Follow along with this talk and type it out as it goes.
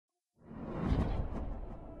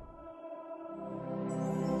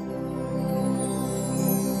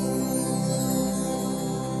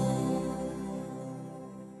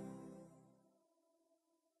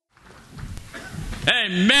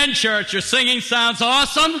Amen, church. Your singing sounds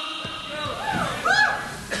awesome.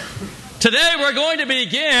 Today we're going to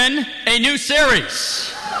begin a new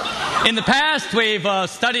series. In the past, we've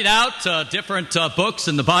studied out different books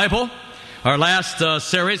in the Bible. Our last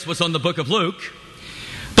series was on the book of Luke.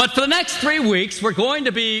 But for the next 3 weeks, we're going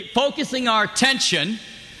to be focusing our attention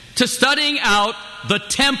to studying out the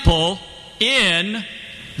temple in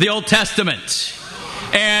the Old Testament.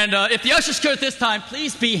 And if the ushers could at this time,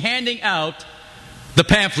 please be handing out the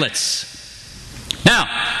pamphlets. Now,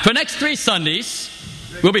 for the next 3 Sundays,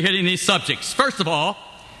 we'll be hitting these subjects. First of all,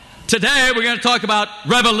 today we're going to talk about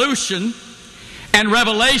revolution and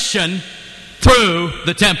revelation through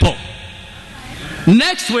the temple.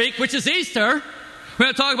 Next week, which is Easter, we're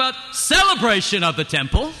going to talk about celebration of the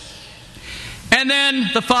temple. And then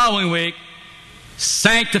the following week,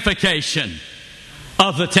 sanctification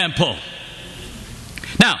of the temple.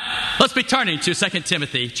 Now, let's be turning to 2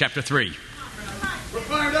 Timothy chapter 3. We're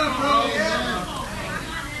fired up, bro.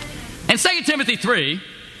 In 2 Timothy 3,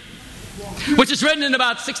 which is written in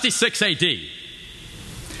about 66 AD,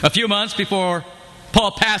 a few months before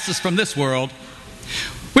Paul passes from this world,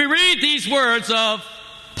 we read these words of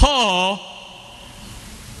Paul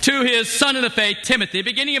to his son in the faith, Timothy,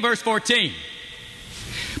 beginning in verse 14.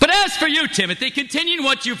 But as for you, Timothy, continue in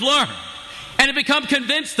what you've learned and have become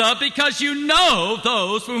convinced of, because you know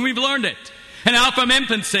those from whom we've learned it. And now from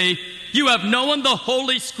infancy you have known the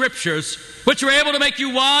Holy Scriptures, which are able to make you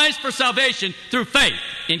wise for salvation through faith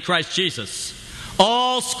in Christ Jesus.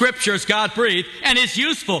 All Scripture is God-breathed and is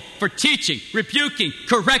useful for teaching, rebuking,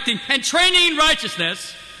 correcting, and training in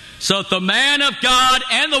righteousness, so that the man of God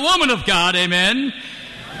and the woman of God, amen,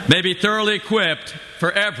 may be thoroughly equipped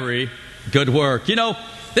for every good work. You know,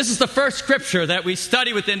 this is the first Scripture that we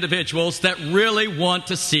study with individuals that really want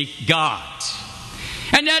to seek God.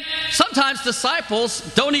 And yet, sometimes disciples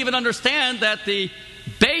don't even understand that the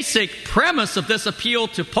basic premise of this appeal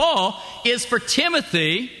to Paul is for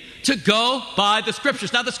Timothy to go by the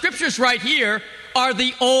Scriptures. Now, the Scriptures right here are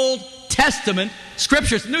the Old Testament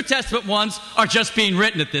Scriptures. The New Testament ones are just being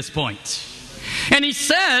written at this point. And he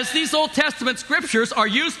says these Old Testament Scriptures are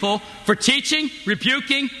useful for teaching,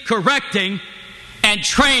 rebuking, correcting, and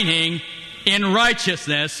training in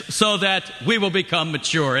righteousness so that we will become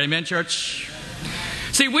mature. Amen, church?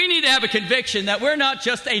 See, we need to have a conviction that we're not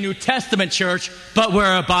just a New Testament church, but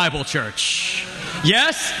we're a Bible church.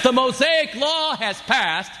 Yes, the Mosaic Law has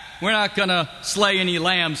passed. We're not going to slay any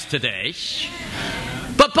lambs today.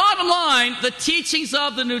 But bottom line, the teachings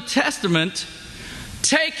of the New Testament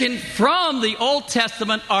taken from the Old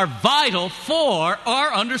Testament are vital for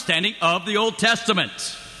our understanding of the Old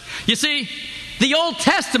Testament. You see, the Old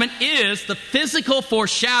Testament is the physical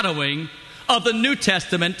foreshadowing of the New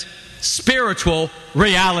Testament spiritual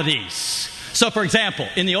realities. So, for example,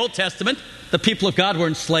 in the Old Testament, the people of God were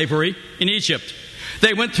in slavery in Egypt.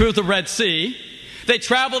 They went through the Red Sea. They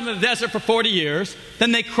traveled in the desert for 40 years.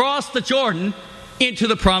 Then they crossed the Jordan into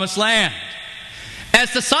the Promised Land.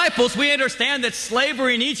 As disciples, we understand that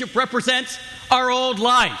slavery in Egypt represents our old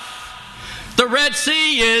life. The Red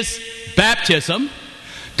Sea is baptism.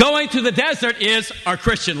 Going through the desert is our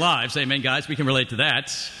Christian lives. Amen, guys. We can relate to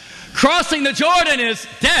that. Crossing the Jordan is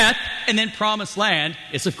death, and then Promised Land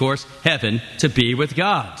is, of course, heaven to be with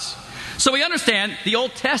God. So we understand the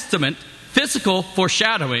Old Testament physical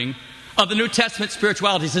foreshadowing of the New Testament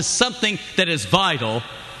spiritualities is something that is vital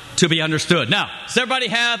to be understood. Now, does everybody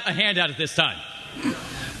have a handout at this time?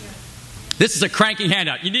 This is a cranky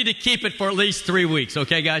handout. You need to keep it for at least 3 weeks,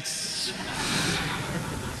 okay, guys?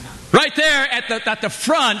 Right there at the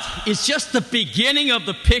front is just the beginning of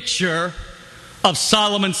the picture of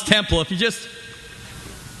Solomon's temple. If you just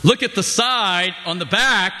look at the side on the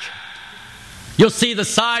back, you'll see the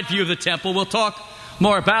side view of the temple. We'll talk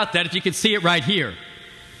more about that if you can see it right here.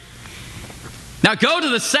 Now go to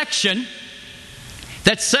the section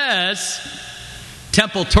that says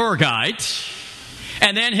Temple Tour Guide,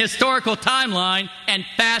 and then historical timeline and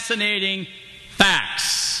fascinating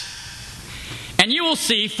facts. And you will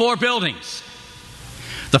see 4 buildings.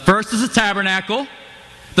 The first is the tabernacle.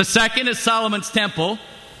 The second is Solomon's temple.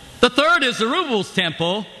 The third is Zerubbabel's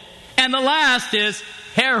temple. And the last is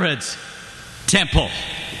Herod's temple.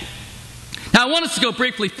 Now, I want us to go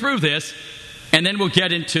briefly through this, and then we'll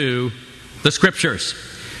get into the Scriptures.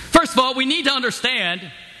 First of all, we need to understand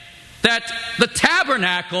that the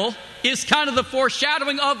tabernacle is kind of the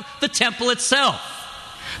foreshadowing of the temple itself.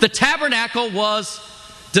 The tabernacle was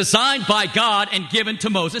designed by God and given to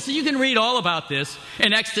Moses. So you can read all about this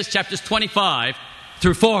in Exodus chapters 25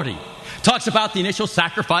 through 40. Talks about the initial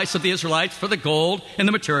sacrifice of the Israelites for the gold and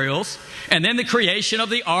the materials, and then the creation of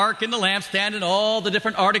the ark and the lampstand and all the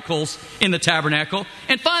different articles in the tabernacle,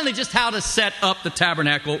 and finally just how to set up the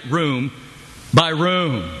tabernacle room by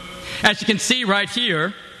room. As you can see right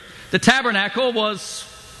here, the tabernacle was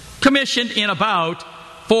commissioned in about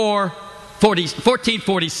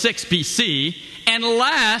 1446 BC and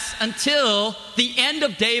lasts until the end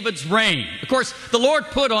of David's reign. Of course, the Lord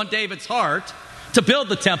put on David's heart to build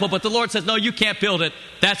the temple, but the Lord says, no, you can't build it.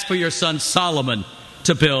 That's for your son Solomon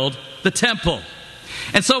to build the temple.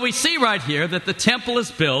 And so we see right here that the temple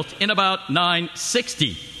is built in about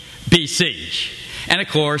 960 BC. And of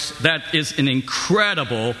course, that is an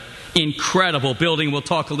incredible building. We'll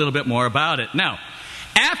talk a little bit more about it. Now,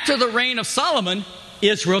 after the reign of Solomon,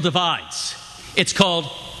 Israel divides. It's called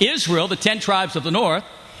Israel, the 10 tribes of the north,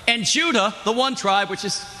 and Judah, the one tribe, which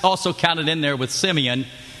is also counted in there with Simeon,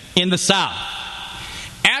 in the south.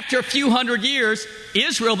 After a few hundred years,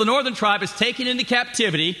 Israel, the northern tribe, is taken into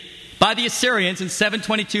captivity by the Assyrians in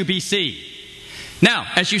 722 BC. Now,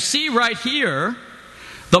 as you see right here,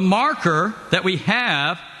 the marker that we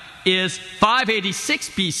have is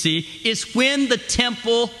 586 BC, is when the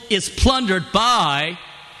temple is plundered by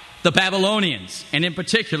the Babylonians, and in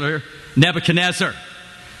particular, Nebuchadnezzar.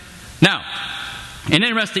 Now, an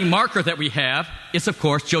interesting marker that we have is, of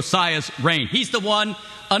course, Josiah's reign. He's the one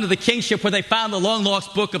under the kingship where they found the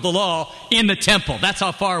long-lost book of the law in the temple. That's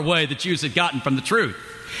how far away the Jews had gotten from the truth.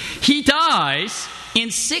 He dies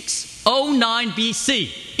in 609 BC.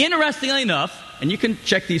 Interestingly enough, and you can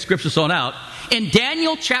check these scriptures on out, in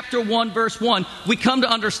Daniel chapter 1, verse 1, we come to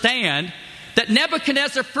understand that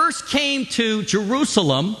Nebuchadnezzar first came to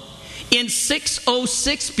Jerusalem in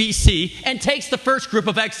 606 BC and takes the first group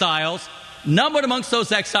of exiles. Numbered amongst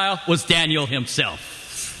those exiles was Daniel himself.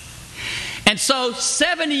 And so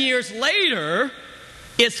 70 years later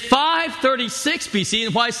is 536 BC.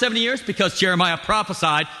 And why 70 years? Because Jeremiah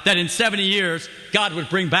prophesied that in 70 years God would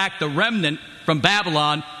bring back the remnant from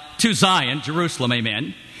Babylon to Zion, Jerusalem,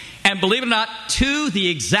 amen. And believe it or not, to the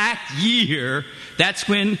exact year, that's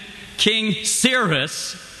when King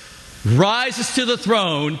Cyrus rises to the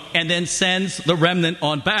throne and then sends the remnant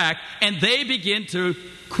on back. And they begin to,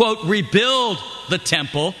 quote, rebuild the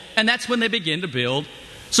temple. And that's when they begin to build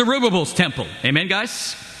Zerubbabel's temple. Amen,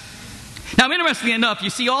 guys? Now, interestingly enough,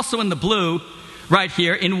 you see also in the blue right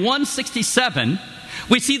here, in 167,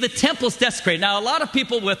 we see the temple's desecrated. Now, a lot of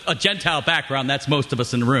people with a Gentile background, that's most of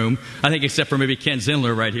us in the room, I think except for maybe Ken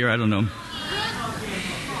Zindler right here, I don't know.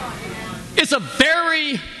 It's a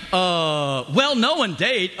very well-known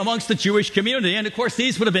date amongst the Jewish community, and of course,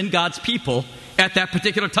 these would have been God's people at that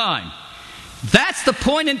particular time. That's the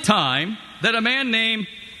point in time that a man named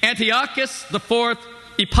Antiochus IV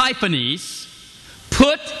Epiphanes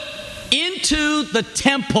put into the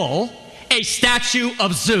temple a statue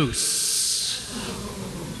of Zeus.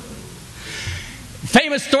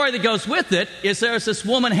 Famous story that goes with it is there's this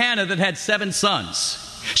woman, Hannah, that had 7 sons.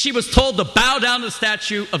 She was told to bow down to the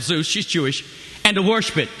statue of Zeus, she's Jewish, and to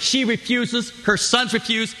worship it. She refuses, her sons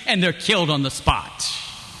refuse, and they're killed on the spot.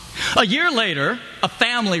 A year later, a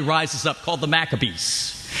family rises up called the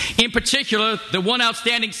Maccabees. In particular, the one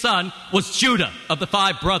outstanding son was Judah of the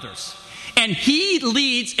 5 brothers. And he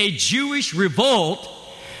leads a Jewish revolt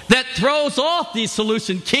that throws off these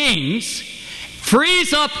Seleucid kings,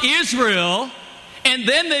 frees up Israel, and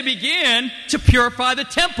then they begin to purify the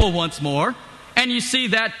temple once more. And you see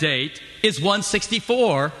that date is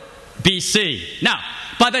 164 BC. Now,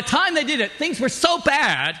 by the time they did it, things were so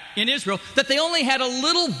bad in Israel that they only had a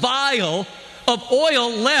little vial of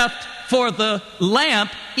oil left for the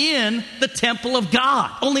lamp in the temple of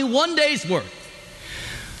God. Only 1 day's worth.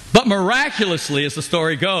 But miraculously, as the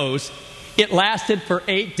story goes, it lasted for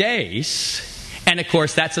 8 days. And of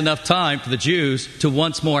course, that's enough time for the Jews to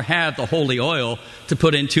once more have the holy oil to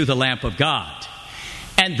put into the lamp of God.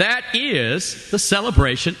 And that is the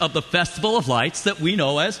celebration of the Festival of Lights that we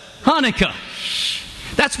know as Hanukkah.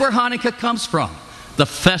 That's where Hanukkah comes from, the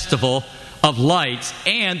Festival of Lights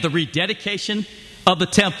and the rededication of the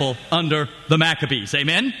temple under the Maccabees.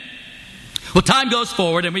 Amen? Well, time goes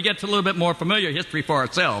forward and we get to a little bit more familiar history for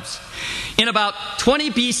ourselves. In about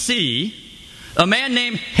 20 BC, a man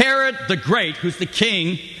named Herod the Great, who's the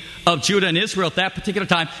king of Judah and Israel at that particular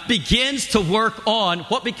time, begins to work on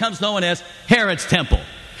what becomes known as Herod's temple.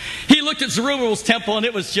 He looked at Zerubbabel's temple and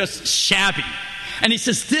it was just shabby. And he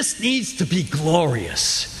says, this needs to be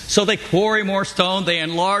glorious. So they quarry more stone, they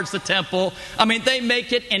enlarge the temple. I mean, they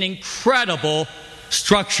make it an incredible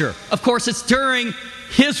structure. Of course, it's during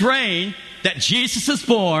his reign that Jesus is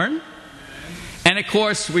born. And of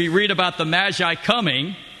course, we read about the Magi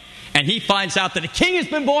coming. And he finds out that a king has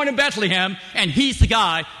been born in Bethlehem, and he's the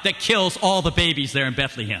guy that kills all the babies there in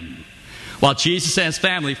Bethlehem. While Jesus and his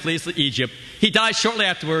family flees to Egypt, he dies shortly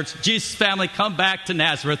afterwards. Jesus' family come back to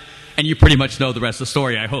Nazareth, and you pretty much know the rest of the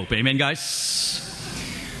story, I hope. Amen, guys?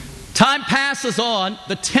 Time passes on.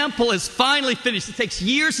 The temple is finally finished. It takes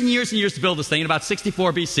years and years and years to build this thing in about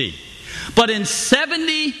 64 BC. But in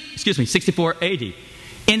 64 AD.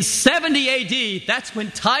 In 70 AD, that's when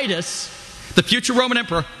Titus, the future Roman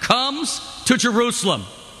emperor, comes to Jerusalem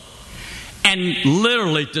and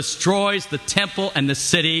literally destroys the temple and the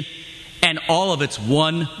city and all of its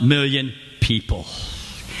 1 million people.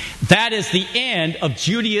 That is the end of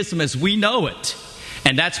Judaism as we know it.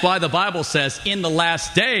 And that's why the Bible says, in the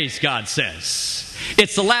last days, God says.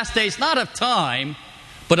 It's the last days not of time,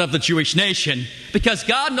 but of the Jewish nation, because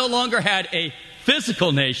God no longer had a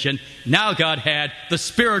physical nation. Now God had the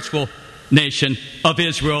spiritual nation of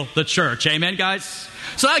Israel, the church. Amen, guys?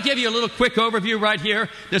 So I'll give you a little quick overview right here.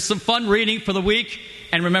 There's some fun reading for the week.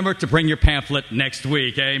 And remember to bring your pamphlet next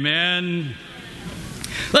week. Amen?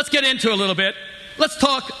 Let's get into a little bit. Let's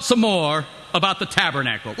talk some more about the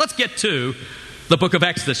tabernacle. Let's get to the book of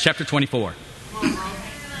Exodus, chapter 24.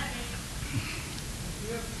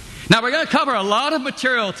 Now, we're going to cover a lot of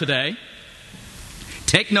material today.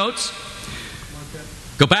 Take notes.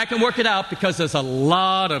 Go back and work it out, because there's a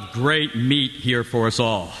lot of great meat here for us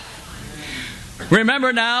all.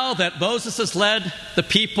 Remember now that Moses has led the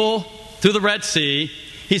people through the Red Sea.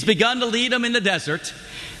 He's begun to lead them in the desert.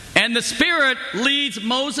 And the Spirit leads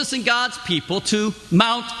Moses and God's people to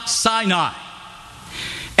Mount Sinai.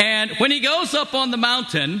 And when he goes up on the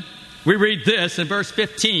mountain, we read this in verse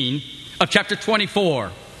 15 of chapter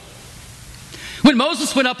 24. When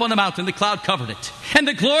Moses went up on the mountain, the cloud covered it, and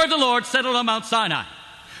the glory of the Lord settled on Mount Sinai.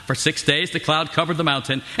 For 6 days the cloud covered the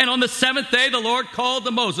mountain, and on the seventh day the Lord called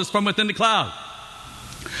to Moses from within the cloud.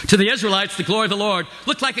 To the Israelites, the glory of the Lord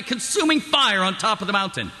looked like a consuming fire on top of the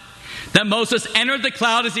mountain. Then Moses entered the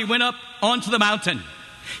cloud as he went up onto the mountain.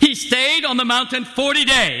 He stayed on the mountain 40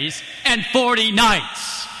 days and 40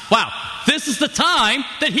 nights. Wow, this is the time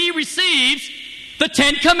that he receives the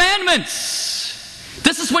 10 Commandments.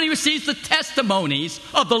 This is when he receives the testimonies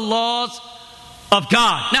of the laws of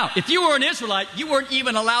God. Now, if you were an Israelite, you weren't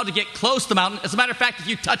even allowed to get close to the mountain. As a matter of fact, if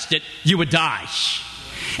you touched it, you would die.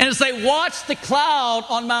 And as they watched the cloud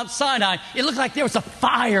on Mount Sinai, it looked like there was a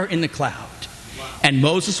fire in the cloud. Wow. And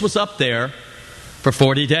Moses was up there for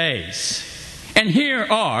 40 days. And here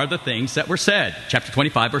are the things that were said. Chapter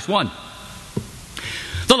 25, verse 1.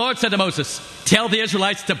 The Lord said to Moses, "Tell the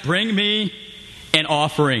Israelites to bring me an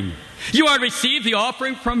offering. You are to receive the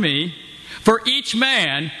offering from me for each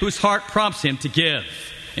man whose heart prompts him to give."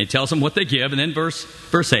 And he tells them what they give. And then verse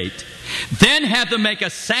 8. "Then have them make a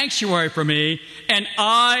sanctuary for me, and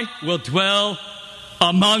I will dwell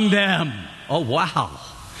among them." Oh, wow.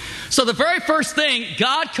 So the very first thing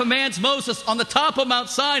God commands Moses on the top of Mount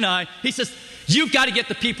Sinai, he says, you've got to get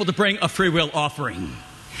the people to bring a free will offering.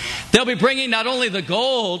 They'll be bringing not only the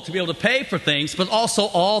gold to be able to pay for things, but also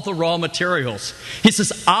all the raw materials. He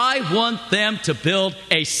says, I want them to build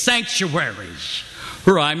a sanctuary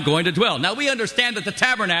where I'm going to dwell. Now, we understand that the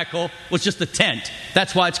tabernacle was just a tent.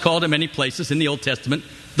 That's why it's called in many places in the Old Testament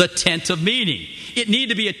the tent of meeting. It needed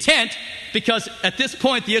to be a tent because at this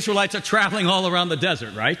point the Israelites are traveling all around the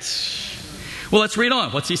desert, right? Well, let's read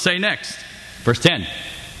on. What's he say next? Verse 10.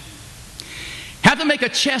 Have them make a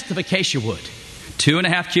chest of acacia wood,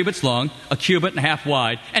 2.5 cubits long, 1.5 cubits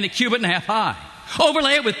wide, and 1.5 cubits high.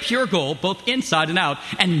 Overlay it with pure gold, both inside and out,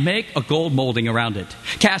 and make a gold molding around it.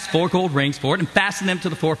 Cast 4 gold rings for it and fasten them to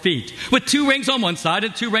the 4 feet, with 2 rings on one side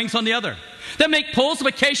and 2 rings on the other. Then make poles of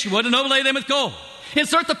acacia wood and overlay them with gold.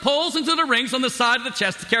 Insert the poles into the rings on the side of the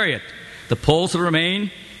chest to carry it. The poles will remain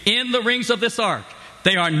in the rings of this ark.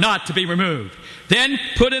 They are not to be removed. Then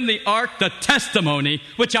put in the ark the testimony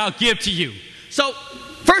which I'll give to you. So,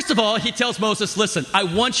 first of all, he tells Moses, listen, I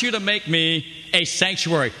want you to make me a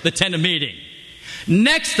sanctuary, the tent of meeting.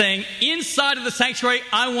 Next thing, inside of the sanctuary,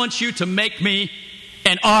 I want you to make me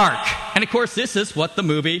an ark. And of course, this is what the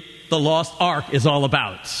movie The Lost Ark is all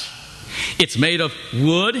about. It's made of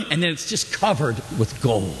wood, and then it's just covered with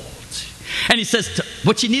gold. And he says,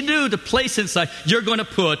 what you need to do to place inside, you're going to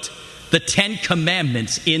put the 10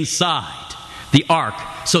 Commandments inside the ark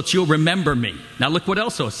so that you'll remember me. Now look what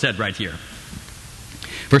else is said right here.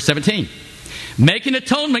 Verse 17. Make an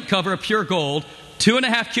atonement cover of pure gold,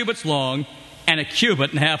 2.5 cubits long, and 1.5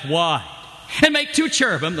 cubits wide. And make 2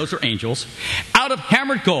 cherubim, those are angels, out of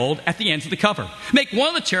hammered gold at the ends of the cover. Make one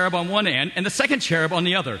of the cherub on one end and the second cherub on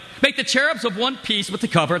the other. Make the cherubs of one piece with the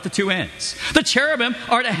cover at the 2 ends. The cherubim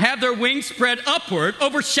are to have their wings spread upward,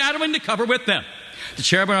 overshadowing the cover with them. The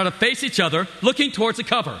cherubim are to face each other, looking towards the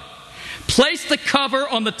cover. Place the cover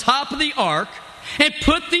on the top of the ark, and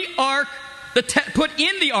put in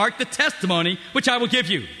the ark the testimony which I will give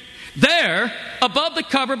you. There, above the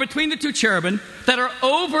cover between the two cherubim that are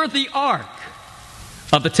over the ark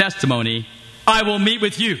of the testimony, I will meet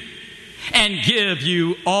with you and give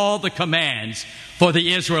you all the commands for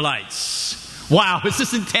the Israelites. Wow, is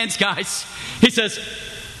this intense, guys? He says,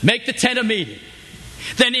 make the tent of meeting.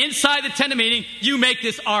 Then inside the tent of meeting, you make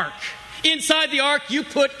this ark. Inside the ark, you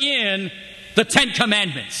put in the 10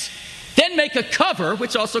 commandments. Then make a cover,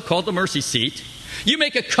 which is also called the mercy seat. You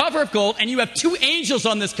make a cover of gold, and you have 2 angels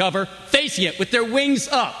on this cover facing it with their wings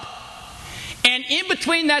up. And in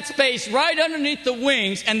between that space, right underneath the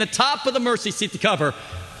wings and the top of the mercy seat, the cover,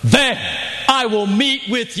 there I will meet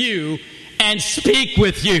with you and speak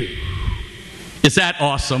with you. Is that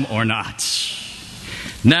awesome or not?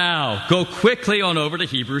 Now, go quickly on over to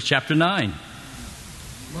Hebrews chapter 9.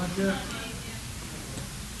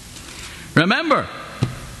 Remember,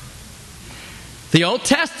 the Old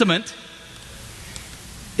Testament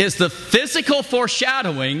is the physical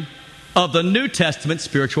foreshadowing of the New Testament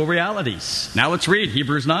spiritual realities. Now let's read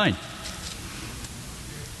Hebrews 9.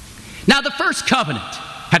 Now the first covenant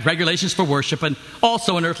had regulations for worship and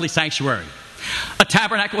also an earthly sanctuary. A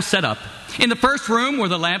tabernacle was set up. In the first room were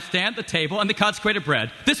the lampstand, the table, and the consecrated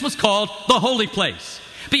bread. This was called the holy place.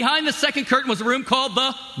 Behind the second curtain was a room called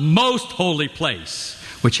the most holy place,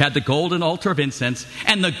 which had the golden altar of incense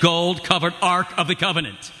and the gold-covered ark of the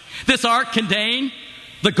covenant. This ark contained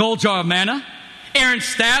the gold jar of manna, Aaron's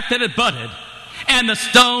staff that had budded, and the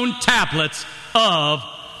stone tablets of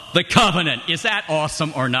the covenant. Is that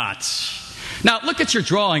awesome or not? Now, look at your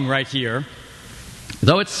drawing right here,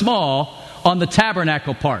 though it's small, on the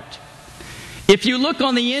tabernacle part. If you look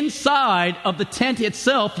on the inside of the tent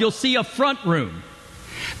itself, you'll see a front room.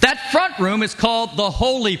 That front room is called the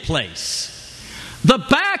holy place. The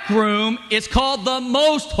back room is called the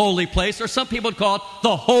most holy place, or some people would call it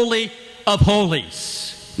the Holy of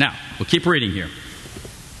Holies. Now, we'll keep reading here.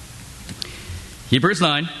 Hebrews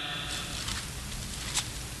 9.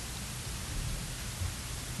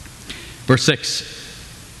 Verse 6.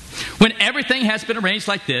 When everything has been arranged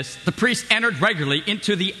like this, the priests entered regularly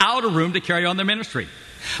into the outer room to carry on their ministry.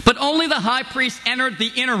 But only the high priest entered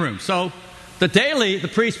the inner room. So the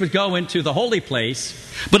priest would go into the holy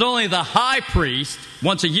place, but only the high priest,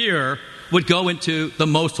 once a year, would go into the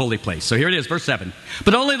most holy place. So here it is, verse 7.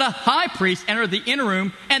 But only the high priest entered the inner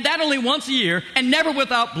room, and that only once a year, and never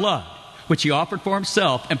without blood, which he offered for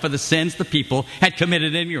himself and for the sins the people had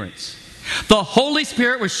committed in ignorance. The Holy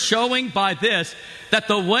Spirit was showing by this that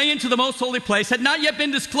the way into the most holy place had not yet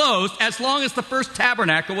been disclosed as long as the first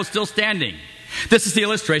tabernacle was still standing. This is the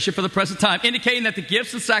illustration for the present time, indicating that the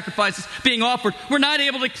gifts and sacrifices being offered were not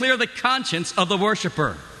able to clear the conscience of the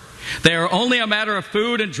worshiper. They are only a matter of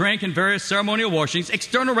food and drink and various ceremonial washings,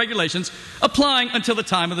 external regulations applying until the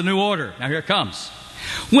time of the new order. Now here it comes.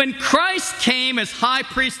 When Christ came as high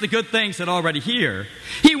priest of the good things that are already here,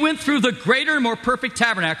 he went through the greater and more perfect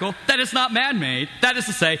tabernacle that is not man-made, that is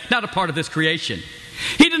to say, not a part of this creation.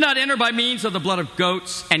 He did not enter by means of the blood of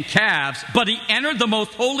goats and calves, but he entered the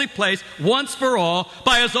most holy place once for all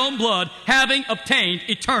by his own blood, having obtained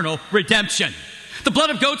eternal redemption. The blood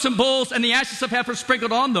of goats and bulls and the ashes of heifers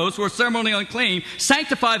sprinkled on those who are ceremonially unclean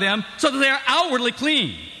sanctify them so that they are outwardly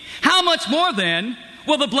clean. How much more then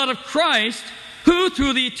will the blood of Christ, who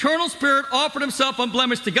through the eternal Spirit offered himself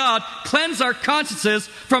unblemished to God, cleanse our consciences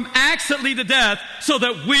from acts that lead to death, so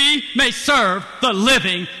that we may serve the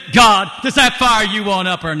living God? Does that fire you on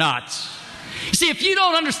up or not? You see, if you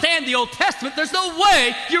don't understand the Old Testament, there's no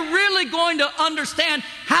way you're really going to understand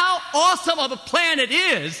how awesome of a plan it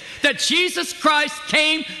is that Jesus Christ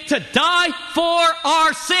came to die for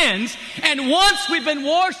our sins. And once we've been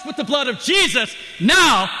washed with the blood of Jesus,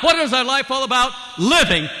 now what is our life all about?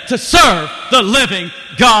 Living to serve the living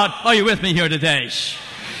God. Are you with me here today?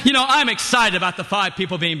 You know, I'm excited about the 5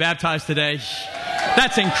 people being baptized today.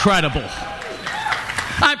 That's incredible.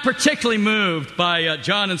 I'm particularly moved by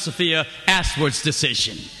John and Sophia Ashwood's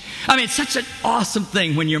decision. I mean, it's such an awesome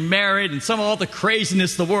thing when you're married and all the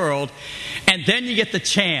craziness of the world, and then you get the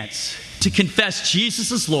chance to confess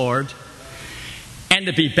Jesus as Lord and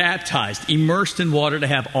to be baptized, immersed in water, to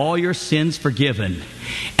have all your sins forgiven,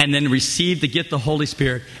 and then receive the gift of the Holy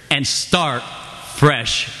Spirit and start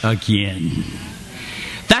fresh again.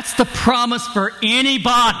 That's the promise for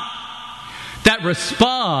anybody that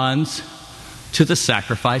responds to the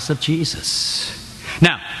sacrifice of Jesus.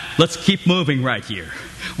 Now, let's keep moving right here.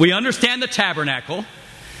 We understand the tabernacle.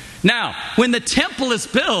 Now, when the temple is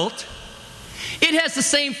built, It has the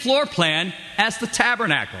same floor plan as the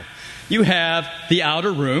tabernacle. You have the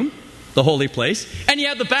outer room, the holy place, and you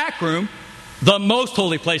have the back room, the most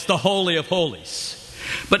holy place, the Holy of Holies.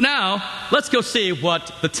 But now, let's go see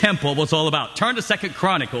what the temple was all about. Turn to 2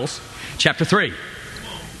 Chronicles chapter 3.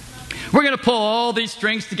 We're going to pull all these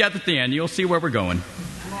strings together at the end. You'll see where we're going.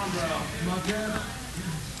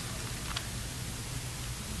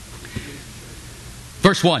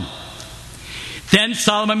 Verse 1. Then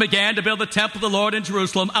Solomon began to build the temple of the Lord in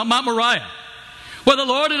Jerusalem on Mount Moriah, where the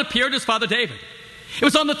Lord had appeared to his father David. It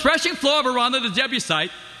was on the threshing floor of Araunah the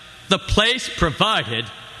Jebusite, the place provided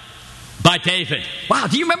by David. Wow,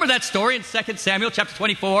 do you remember that story in 2 Samuel chapter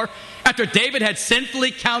 24? After David had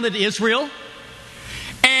sinfully counted Israel,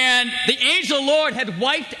 and the angel of the Lord had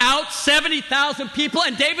wiped out 70,000 people,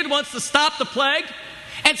 and David wants to stop the plague.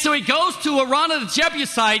 And so he goes to Araunah the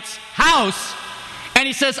Jebusite's house, and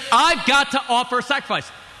he says, I've got to offer a sacrifice.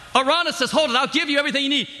 Araunah says, hold it, I'll give you everything you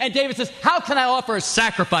need. And David says, how can I offer a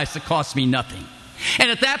sacrifice that costs me nothing?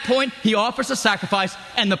 And at that point, he offers a sacrifice,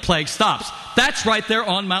 and the plague stops. That's right there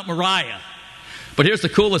on Mount Moriah. But here's the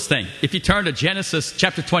coolest thing. If you turn to Genesis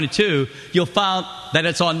chapter 22, you'll find that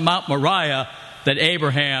it's on Mount Moriah that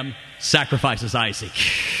Abraham sacrifices Isaac.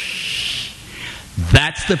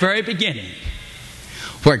 That's the very beginning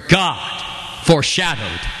where God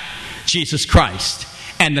foreshadowed Jesus Christ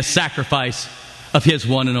and the sacrifice of his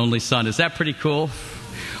one and only Son. Is that pretty cool?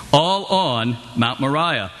 All on Mount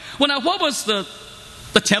Moriah. Well, now, what was the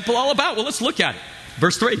temple all about? Well, let's look at it.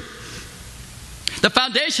 Verse 3. The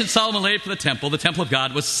foundation Solomon laid for the temple of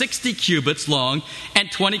God, was 60 cubits long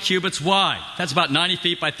and 20 cubits wide. That's about 90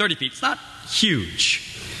 feet by 30 feet. It's not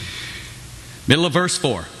huge. Middle of verse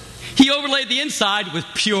 4. He overlaid the inside with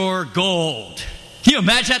pure gold. Can you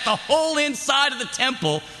imagine that? The whole inside of the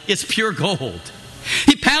temple is pure gold.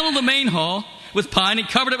 He paneled the main hall with pine and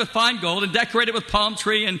covered it with fine gold and decorated it with palm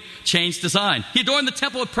tree and chains design. He adorned the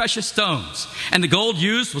temple with precious stones, and the gold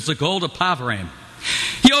used was the gold of Pavaram.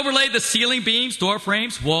 He overlaid the ceiling beams, door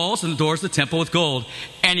frames, walls, and the doors of the temple with gold,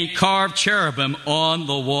 and he carved cherubim on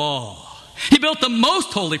the wall. He built the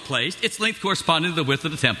most holy place, its length corresponding to the width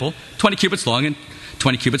of the temple, 20 cubits long and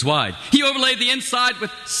 20 cubits wide. He overlaid the inside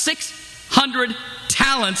with 600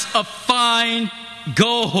 talents of fine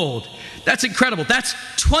gold. That's incredible. That's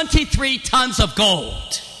 23 tons of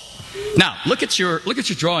gold. Now, look at your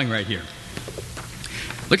drawing right here.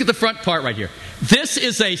 Look at the front part right here. This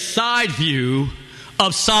is a side view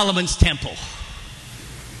of Solomon's temple.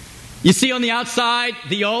 You see on the outside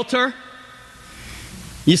the altar?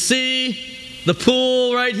 You see the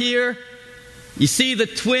pool right here? You see the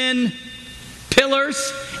twin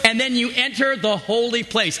pillars? And then you enter the holy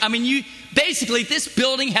place. I mean, basically, this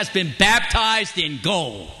building has been baptized in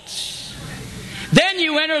gold. Then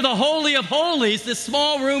you enter the Holy of Holies, this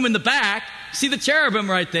small room in the back. See the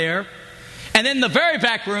cherubim right there. And then the very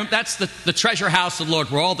back room, that's the treasure house of the Lord,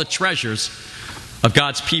 where all the treasures of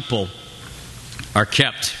God's people are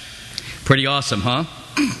kept. Pretty awesome, huh?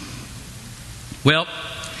 Well,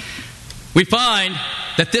 we find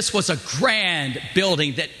that this was a grand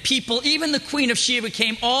building that people, even the Queen of Sheba,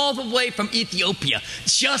 came all the way from Ethiopia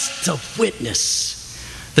just to witness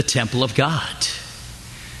the temple of God.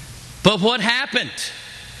 But what happened?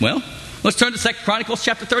 Well, let's turn to 2 Chronicles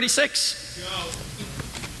chapter 36.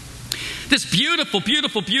 This beautiful,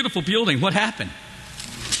 beautiful, beautiful building, what happened?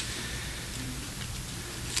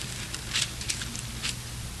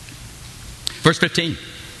 Verse 15.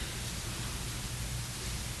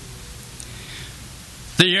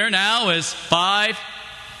 The year now is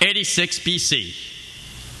 586 BC.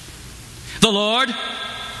 The Lord,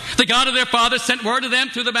 the God of their fathers, sent word to them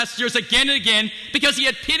through the messengers again and again, because he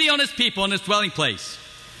had pity on his people and his dwelling place.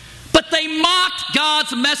 But they mocked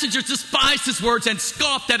God's messengers, despised his words, and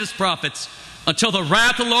scoffed at his prophets, until the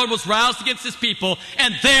wrath of the Lord was roused against his people,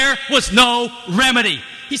 and there was no remedy.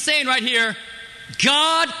 He's saying right here,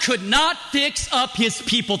 God could not fix up his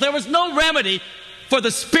people. There was no remedy for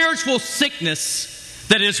the spiritual sickness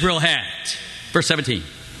that Israel had. Verse 17.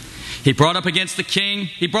 He brought up against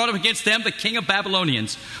them the king of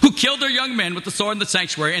Babylonians, who killed their young men with the sword in the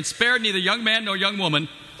sanctuary, and spared neither young man nor young woman,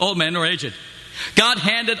 old man nor aged. God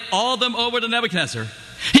handed all of them over to Nebuchadnezzar.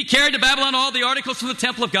 He carried to Babylon all the articles from the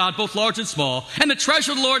temple of God, both large and small, and the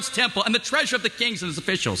treasure of the Lord's temple, and the treasure of the kings and his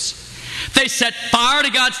officials. They set fire to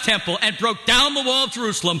God's temple and broke down the wall of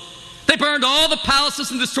Jerusalem. They burned all the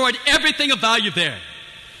palaces and destroyed everything of value there.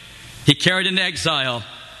 He carried into exile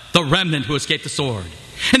the remnant who escaped the sword,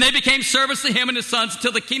 and they became servants to him and his sons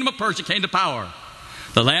until the kingdom of Persia came to power.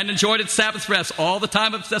 The land enjoyed its Sabbath rest all the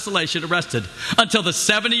time of its desolation, it rested until the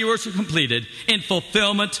 70 years were completed in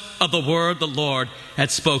fulfillment of the word the Lord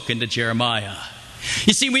had spoken to Jeremiah.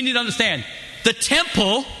 You see, we need to understand, the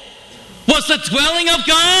temple was the dwelling of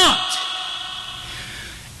God.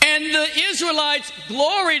 And the Israelites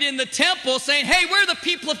gloried in the temple, saying, hey, we're the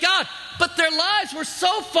people of God. But their lives were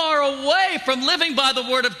so far away from living by the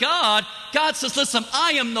word of God. God says, listen,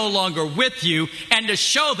 I am no longer with you. And to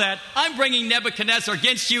show that, I'm bringing Nebuchadnezzar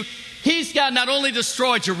against you. He's got not only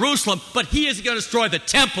destroyed Jerusalem, but he is going to destroy the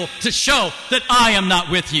temple to show that I am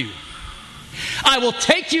not with you. I will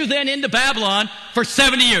take you then into Babylon for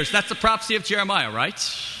 70 years. That's the prophecy of Jeremiah, right?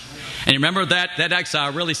 And remember that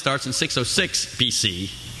exile really starts in 606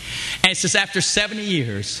 BC. And it says, after 70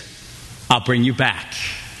 years, I'll bring you back.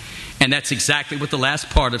 And that's exactly what the last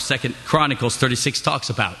part of 2 Chronicles 36 talks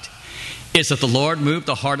about, is that the Lord moved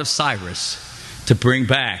the heart of Cyrus to bring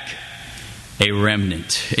back a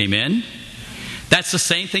remnant. Amen? That's the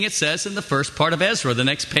same thing it says in the first part of Ezra, the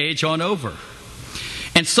next page on over.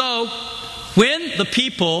 And so, when the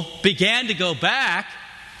people began to go back,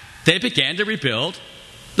 they began to rebuild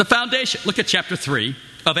the foundation. Look at chapter 3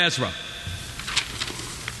 of Ezra.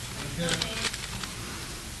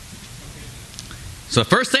 So the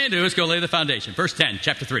first thing to do is go lay the foundation. Verse 10,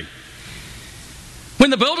 chapter 3. When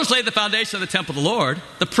the builders laid the foundation of the temple of the Lord,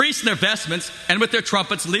 the priests in their vestments and with their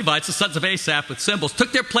trumpets, Levites, the sons of Asaph, with cymbals,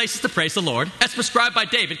 took their places to praise the Lord, as prescribed by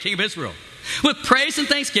David, king of Israel. With praise and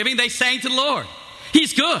thanksgiving, they sang to the Lord.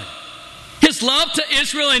 He's good. His love to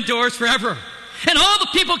Israel endures forever. And all the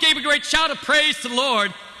people gave a great shout of praise to the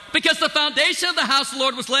Lord, because the foundation of the house of the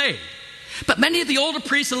Lord was laid. But many of the older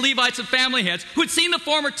priests and Levites and family heads who had seen the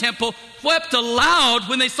former temple wept aloud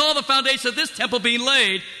when they saw the foundation of this temple being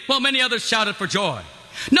laid, while many others shouted for joy.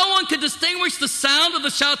 No one could distinguish the sound of the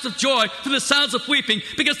shouts of joy from the sounds of weeping,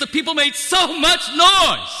 because the people made so much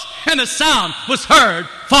noise, and the sound was heard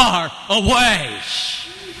far away.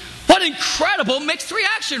 What incredible mixed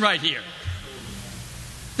reaction right here.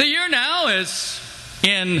 The year now is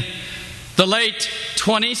in the late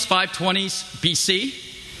 20s, 520s BC.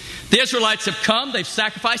 The Israelites have come, they've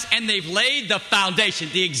sacrificed, and they've laid the foundation,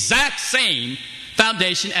 the exact same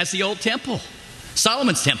foundation as the old temple,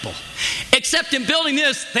 Solomon's temple. Except in building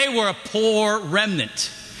this, they were a poor remnant.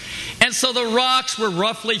 And so the rocks were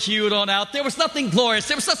roughly hewed on out. There was nothing glorious,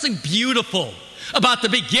 there was nothing beautiful about the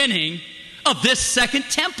beginning of this second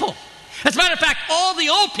temple. As a matter of fact, all the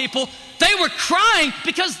old people, they were crying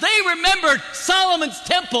because they remembered Solomon's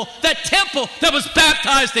temple that was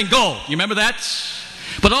baptized in gold. You remember that?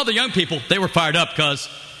 But all the young people, they were fired up because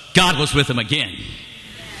God was with them again.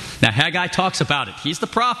 Now, Haggai talks about it. He's the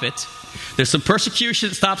prophet. There's some persecution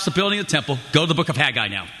that stops the building of the temple. Go to the book of Haggai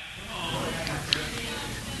now.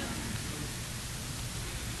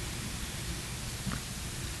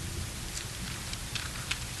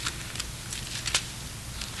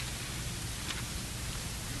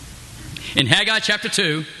 In Haggai chapter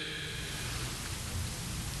 2,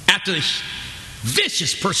 after the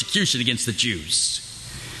vicious persecution against the Jews,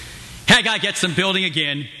 Haggai gets them building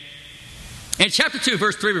again. In chapter 2,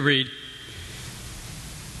 verse 3, we read,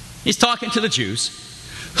 he's talking to the Jews.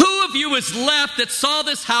 Who of you is left that saw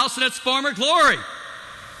this house in its former glory?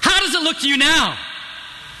 How does it look to you now?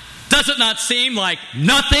 Does it not seem like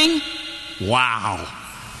nothing? Wow.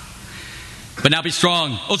 But now be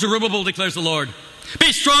strong, O Zerubbabel, declares the Lord.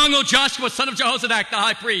 Be strong, O Joshua, son of Jehozadak, the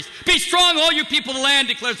high priest. Be strong, all you people of the land,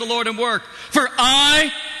 declares the Lord, and work. For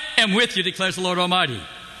I am with you, declares the Lord Almighty.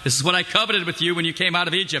 This is what I coveted with you when you came out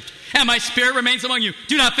of Egypt. And my spirit remains among you.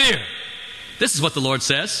 Do not fear. This is what the Lord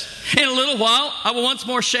says. In a little while, I will once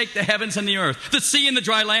more shake the heavens and the earth, the sea and the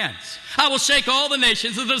dry lands. I will shake all the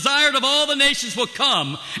nations. The desired of all the nations will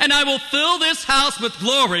come, and I will fill this house with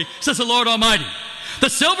glory, says the Lord Almighty. The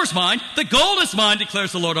silver's mine, the gold is mine,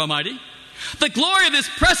 declares the Lord Almighty. The glory of this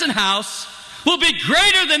present house will be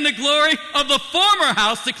greater than the glory of the former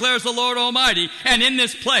house, declares the Lord Almighty. And in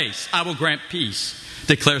this place I will grant peace,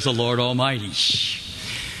 declares the Lord Almighty.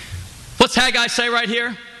 What's Haggai say right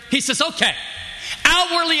here? He says, okay,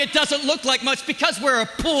 outwardly it doesn't look like much because we're a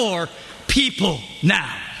poor people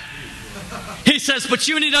now. He says, but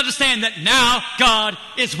you need to understand that now God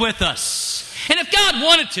is with us. And if God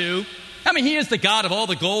wanted to, I mean, he is the God of all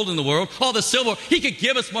the gold in the world, all the silver. He could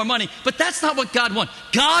give us more money, but that's not what God wants.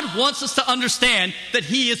 God wants us to understand that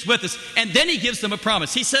he is with us. And then he gives them a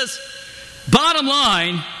promise. He says, bottom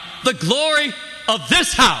line, the glory of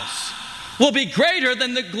this house will be greater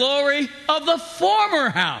than the glory of the former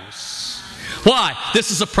house. Why?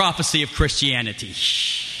 This is a prophecy of Christianity.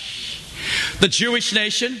 The Jewish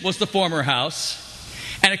nation was the former house.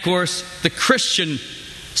 And of course, the Christian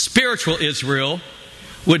spiritual Israel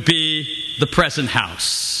would be the present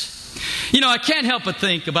house. You know, I can't help but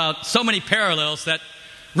think about so many parallels that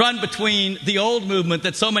run between the old movement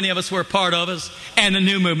that so many of us were a part of and the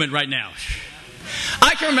new movement right now.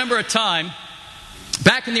 I can remember a time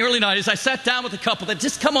back in the early 90s, I sat down with a couple that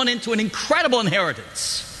just come on into an incredible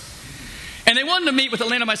inheritance. And they wanted to meet with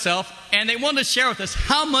Elena and myself, and they wanted to share with us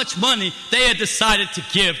how much money they had decided to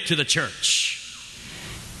give to the church.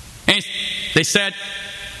 And they said,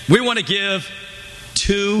 we want to give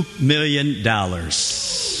 $2 million.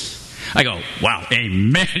 I go, wow,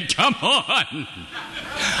 amen, come on.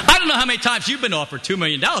 I don't know how many times you've been offered $2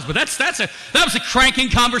 million, but that was a cranking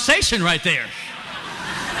conversation right there.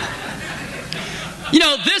 You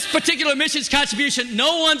know, this particular missions contribution,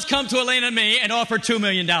 no one's come to Elena and me and offered $2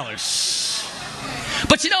 million.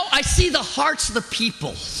 But you know, I see the hearts of the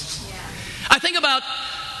people. I think about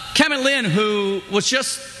Cam and Lynn, who was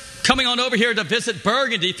just coming on over here to visit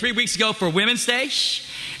Burgundy 3 weeks ago for Women's Day.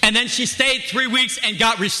 And then she stayed 3 weeks and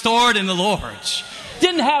got restored in the Lord.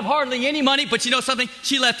 Didn't have hardly any money, but you know something?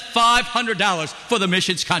 She left $500 for the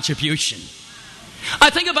missions contribution.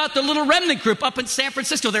 I think about the little remnant group up in San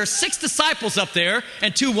Francisco. There are 6 disciples up there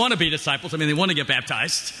and 2 wannabe disciples. I mean, they want to get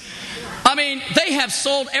baptized. I mean, they have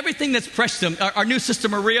sold everything that's precious to them. Our new sister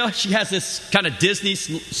Maria, she has this kind of Disney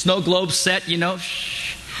snow globe set, you know.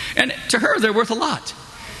 And to her, they're worth a lot.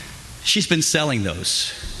 She's been selling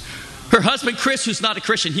those. Her husband, Chris, who's not a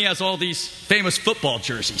Christian, he has all these famous football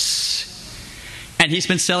jerseys. And he's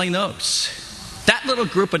been selling those. That little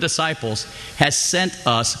group of disciples has sent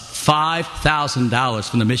us $5,000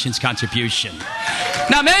 from the missions contribution.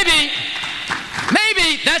 Now, maybe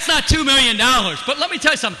that's not $2 million, but let me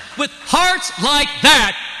tell you something. With hearts like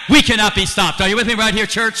that, we cannot be stopped. Are you with me right here,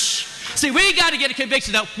 church? See, we got to get a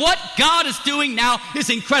conviction that what God is doing now is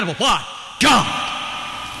incredible. Why?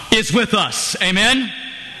 God is with us. Amen?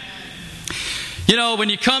 You know, when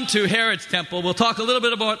you come to Herod's temple, we'll talk a little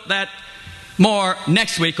bit about that more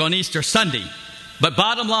next week on Easter Sunday. But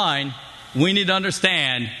bottom line, we need to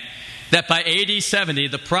understand that by AD 70,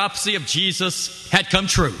 the prophecy of Jesus had come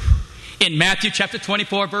true. In Matthew chapter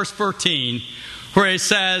 24, verse 13, where it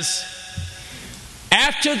says,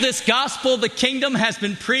 after this gospel, the kingdom has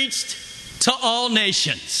been preached to all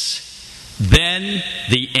nations. Then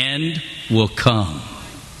the end will come.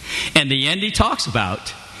 And the end he talks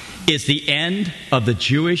about is the end of the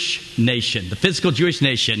Jewish nation, the physical Jewish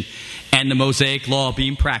nation, and the Mosaic law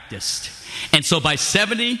being practiced. And so by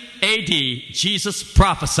 70 AD, Jesus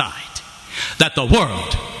prophesied that the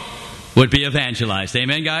world would be evangelized.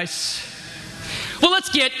 Amen, guys? Well, let's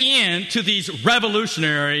get into these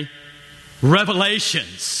revolutionary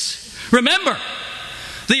revelations. Remember,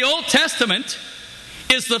 the Old Testament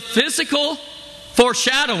is the physical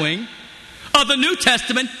foreshadowing of the New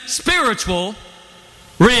Testament spiritual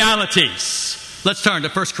realities. Let's turn to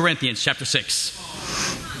 1 Corinthians chapter 6.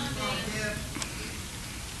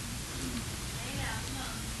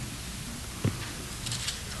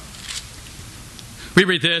 We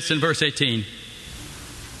read this in verse 18.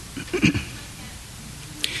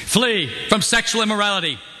 Flee from sexual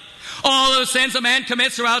immorality. All those sins a man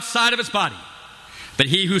commits are outside of his body. But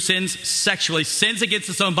he who sins sexually sins against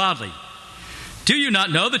his own body. Do you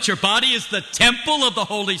not know that your body is the temple of the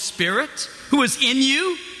Holy Spirit who is in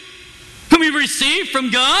you, whom you received from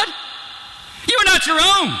God? You are not your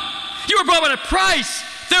own. You were bought at a price.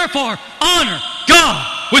 Therefore, honor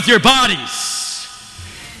God with your bodies.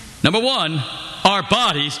 Number one, our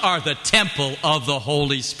bodies are the temple of the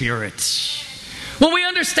Holy Spirit. Well, we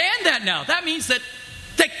understand that now. That means that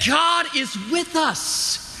God is with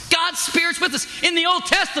us. God's Spirit's with us. In the Old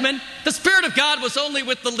Testament, the Spirit of God was only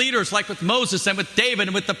with the leaders, like with Moses and with David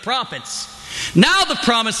and with the prophets. Now the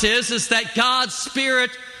promise is that God's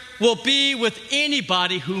Spirit will be with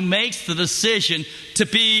anybody who makes the decision to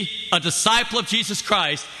be a disciple of Jesus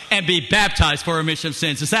Christ and be baptized for remission of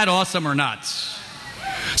sins. Is that awesome or not?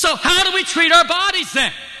 So how do we treat our bodies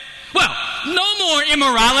then? Well, no more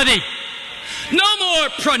immorality. No more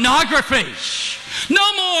pornography.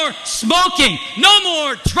 No more smoking. No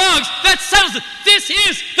more drugs. That settles it. This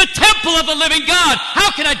is the temple of the living God.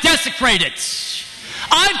 How can I desecrate it?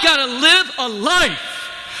 I've got to live a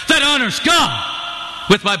life that honors God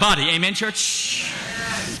with my body. Amen, church?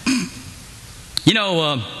 You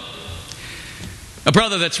know, a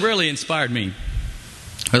brother that's really inspired me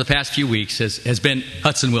for the past few weeks has been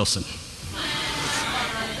Hudson Wilson.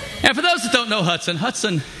 And for those that don't know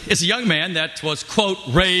Hudson is a young man that was, quote,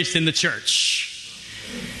 raised in the church.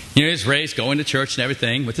 You know, he was raised going to church and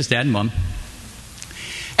everything with his dad and mom.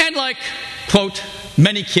 And like, quote,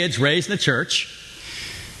 many kids raised in the church,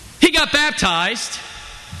 he got baptized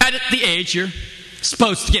at the age you're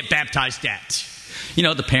supposed to get baptized at. You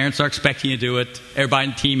know, the parents are expecting you to do it. Everybody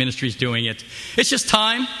in team ministry is doing it. It's just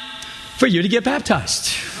time for you to get baptized.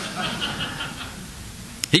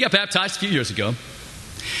 He got baptized a few years ago.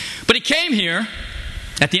 But he came here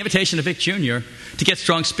at the invitation of Vic Jr. to get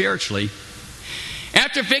strong spiritually.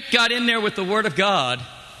 After Vic got in there with the Word of God,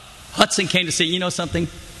 Hudson came to say, you know something?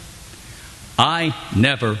 I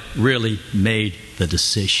never really made the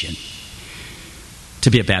decision to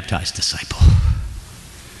be a baptized disciple.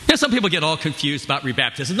 You know, some people get all confused about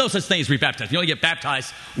rebaptism. There's no such thing as rebaptized. You only get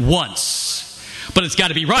baptized once. But it's got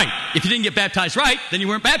to be right. If you didn't get baptized right, then you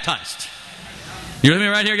weren't baptized. You with me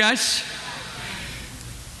right here, guys?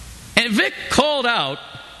 And Vic called out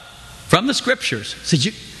from the scriptures.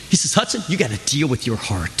 He says, Hudson, you got to deal with your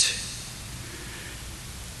heart.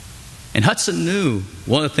 And Hudson knew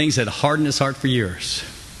one of the things that hardened his heart for years.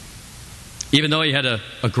 Even though he had a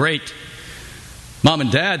great mom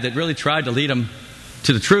and dad that really tried to lead him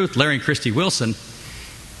to the truth, Larry and Christy Wilson,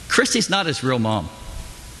 Christy's not his real mom.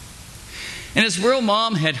 And his real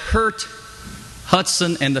mom had hurt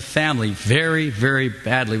Hudson and the family very, very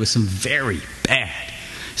badly with some very bad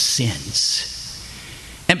sins.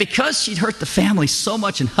 And because she'd hurt the family so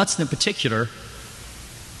much, and Hudson in particular,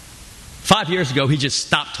 5 years ago, he just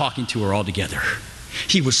stopped talking to her altogether.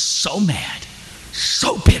 He was so mad,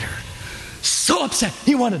 so bitter, so upset.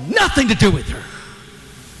 He wanted nothing to do with her.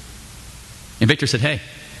 And Victor said, hey,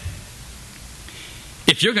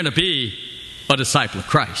 if you're going to be a disciple of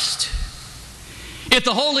Christ, if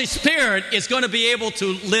the Holy Spirit is going to be able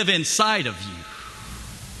to live inside of you,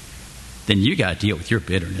 then you got to deal with your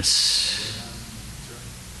bitterness.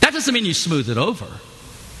 That doesn't mean you smooth it over.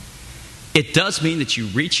 It does mean that you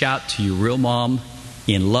reach out to your real mom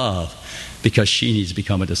in love because she needs to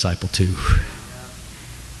become a disciple too.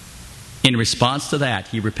 In response to that,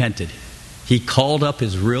 he repented. He called up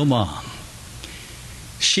his real mom.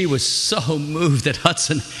 She was so moved that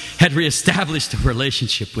Hudson had reestablished a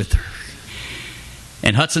relationship with her.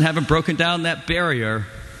 And Hudson, having broken down that barrier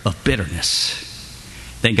of bitterness,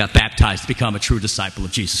 then got baptized to become a true disciple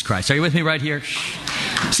of Jesus Christ. Are you with me right here?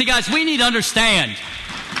 See, guys, we need to understand.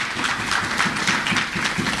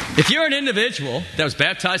 If you're an individual that was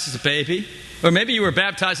baptized as a baby, or maybe you were a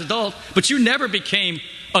baptized adult, but you never became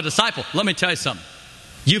a disciple, let me tell you something.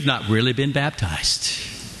 You've not really been baptized.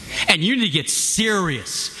 And you need to get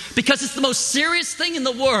serious, because it's the most serious thing in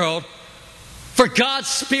the world for God's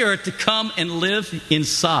Spirit to come and live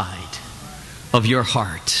inside of your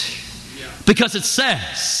heart. Because it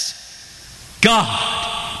says,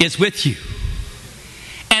 God is with you.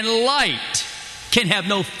 And light can have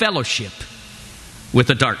no fellowship with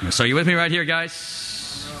the darkness. Are you with me right here,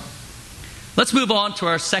 guys? Let's move on to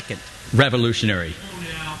our second revolutionary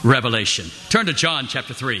revelation. Turn to John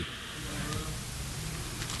chapter 3.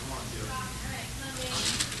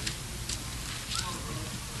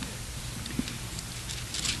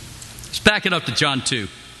 Let's back it up to John 2.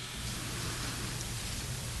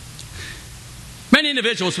 Many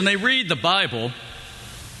individuals, when they read the Bible,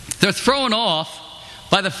 they're thrown off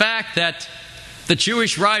by the fact that the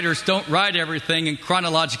Jewish writers don't write everything in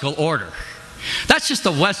chronological order. That's just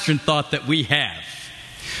a Western thought that we have.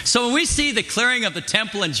 So when we see the clearing of the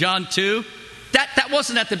temple in John 2, that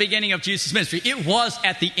wasn't at the beginning of Jesus' ministry. It was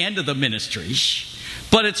at the end of the ministry.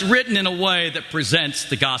 But it's written in a way that presents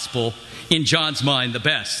the gospel in John's mind the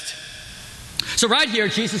best. So right here,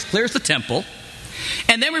 Jesus clears the temple.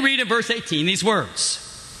 And then we read in verse 18 these words.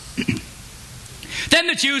 Then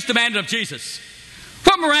the Jews demanded of Jesus,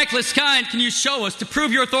 what miraculous kind can you show us to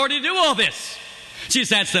prove your authority to do all this?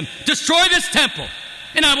 Jesus answered them, destroy this temple,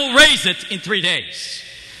 and I will raise it in 3 days.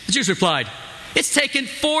 The Jews replied, it's taken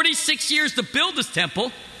 46 years to build this temple,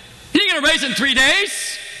 and you're going to raise it in 3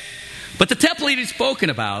 days? But the temple he had spoken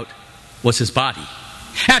about was his body.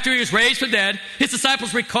 After he was raised from the dead, his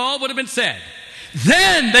disciples recalled what had been said.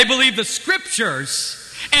 Then they believed the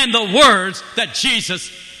scriptures and the words that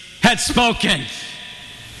Jesus had spoken.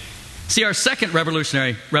 See, our second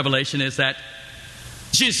revolutionary revelation is that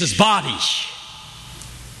Jesus' body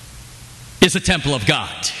is the temple of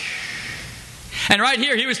God. And right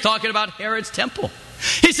here, he was talking about Herod's temple.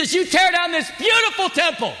 He says, you tear down this beautiful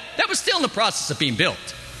temple that was still in the process of being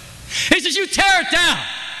built. He says, you tear it down,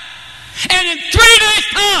 and in 3 days'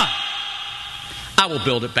 time, I will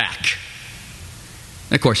build it back.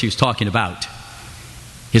 And of course, he was talking about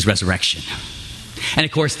his resurrection. And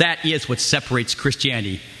of course, that is what separates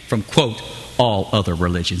Christianity from, quote, all other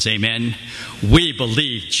religions. Amen. We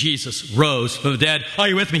believe Jesus rose from the dead. Are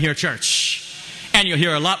you with me here, church? And you'll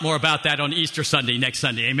hear a lot more about that on Easter Sunday, next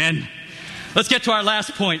Sunday. Amen. Let's get to our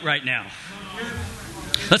last point right now.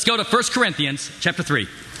 Let's go to 1 Corinthians chapter 3.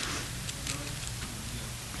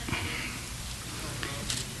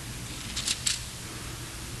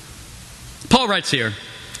 Paul writes here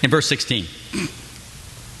in verse 16,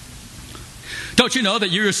 don't you know that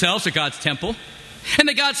you yourselves are God's temple and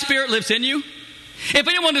that God's Spirit lives in you? If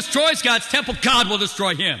anyone destroys God's temple, God will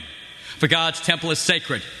destroy him. For God's temple is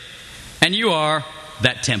sacred, and you are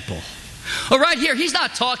that temple. Well, right here, he's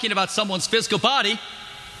not talking about someone's physical body.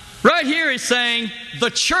 Right here, he's saying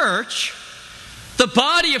the church, the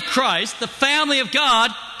body of Christ, the family of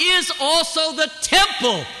God, is also the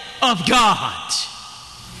temple of God.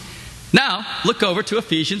 Now, look over to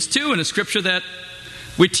Ephesians 2 in a scripture that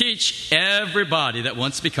we teach everybody that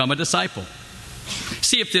wants to become a disciple.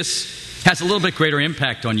 See if this has a little bit greater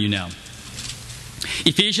impact on you now.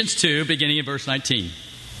 Ephesians 2, beginning in verse 19.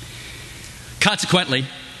 Consequently,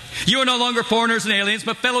 you are no longer foreigners and aliens,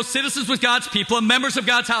 but fellow citizens with God's people and members of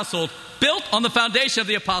God's household, built on the foundation of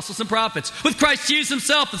the apostles and prophets, with Christ Jesus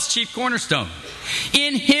himself as chief cornerstone.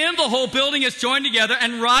 In him the whole building is joined together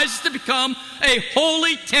and rises to become a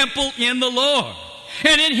holy temple in the Lord.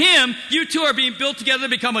 And in him you two are being built together to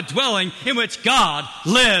become a dwelling in which God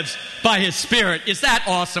lives by his Spirit. Is that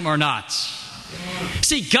awesome or not?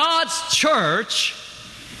 See, God's church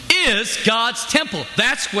is God's temple.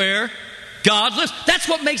 That's where God lives. That's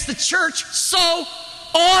what makes the church so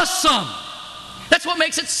awesome. That's what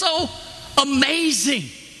makes it so amazing.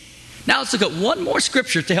 Now let's look at one more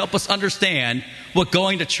scripture to help us understand what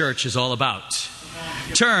going to church is all about.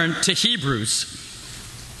 Turn to Hebrews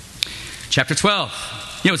chapter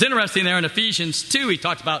 12. It's interesting there in Ephesians 2, he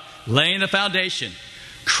talks about laying the foundation.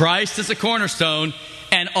 Christ is the cornerstone,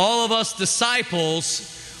 and all of us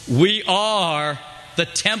disciples, we are the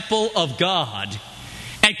temple of God.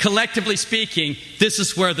 And collectively speaking, this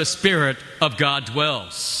is where the Spirit of God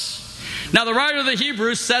dwells. Now, the writer of the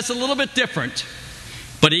Hebrews says a little bit different,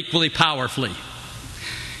 but equally powerfully.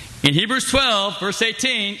 In Hebrews 12, verse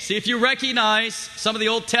 18, see if you recognize some of the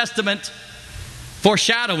Old Testament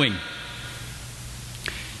foreshadowing.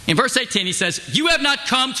 In verse 18, he says, you have not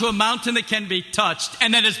come to a mountain that can be touched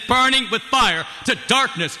and that is burning with fire, to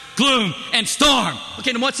darkness, gloom, and storm.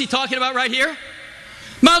 Okay, and what's he talking about right here?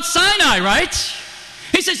 Mount Sinai, right?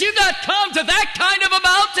 He says, you've not come to that kind of a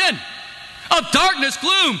mountain of darkness,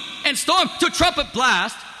 gloom, and storm, to a trumpet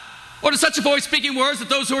blast, or to such a voice speaking words that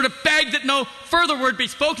those who were to beg that no further word be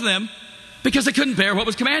spoken to them, because they couldn't bear what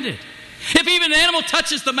was commanded. If even an animal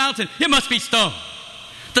touches the mountain, it must be stoned.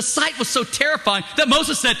 The sight was so terrifying that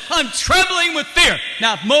Moses said, I'm trembling with fear.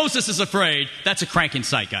 Now, if Moses is afraid, that's a cranking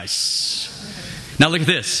sight, guys. Now look at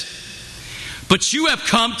this. But you have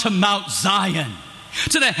come to Mount Zion,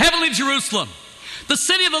 to the heavenly Jerusalem, the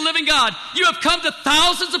city of the living God. You have come to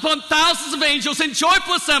thousands upon thousands of angels in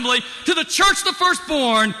joyful assembly, to the church of the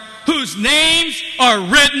firstborn, whose names are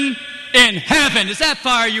written in heaven. Does that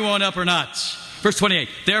fire you on up or not? Verse 28,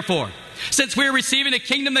 therefore, since we are receiving a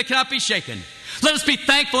kingdom that cannot be shaken, let us be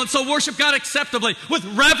thankful and so worship God acceptably, with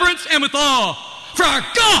reverence and with awe. For our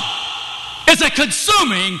God is a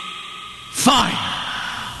consuming fire.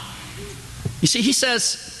 You see, he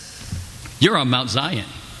says, you're on Mount Zion.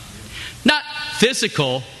 Not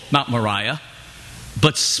physical Mount Moriah,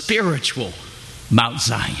 but spiritual Mount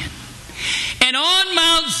Zion. And on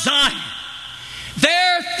Mount Zion,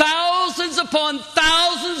 there thousands upon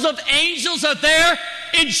thousands of angels are there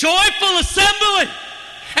in joyful assembly.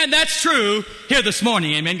 And that's true here this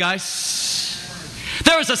morning. Amen, guys?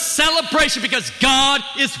 There is a celebration because God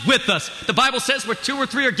is with us. The Bible says where 2 or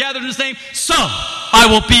 3 are gathered in his name, so I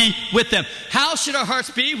will be with them. How should our hearts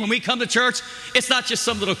be when we come to church? It's not just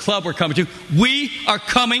some little club we're coming to. We are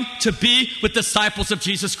coming to be with disciples of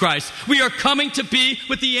Jesus Christ. We are coming to be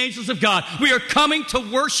with the angels of God. We are coming to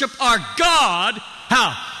worship our God.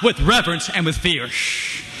 How? With reverence and with fear.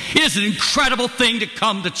 It is an incredible thing to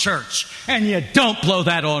come to church, and you don't blow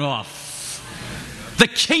that on off. The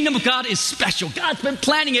kingdom of God is special. God's been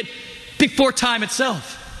planning it before time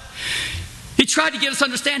itself. He tried to get us to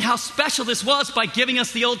understand how special this was by giving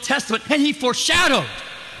us the Old Testament, and he foreshadowed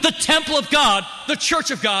the temple of God, the church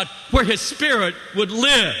of God, where his Spirit would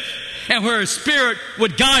live and where his Spirit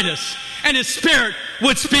would guide us and his Spirit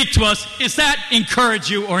would speak to us. Does that encourage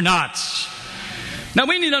you or not? Now,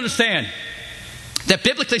 we need to understand that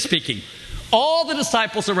biblically speaking, all the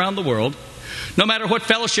disciples around the world, no matter what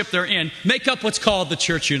fellowship they're in, make up what's called the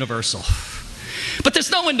church universal. But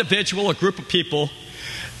there's no individual or group of people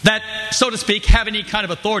that, so to speak, have any kind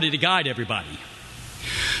of authority to guide everybody.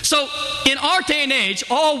 So in our day and age,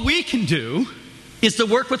 all we can do is to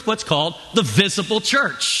work with what's called the visible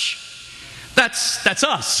church. That's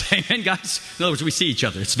us. Amen, guys? In other words, we see each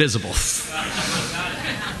other. It's visible.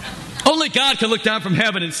 Only God can look down from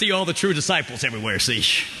heaven and see all the true disciples everywhere, see?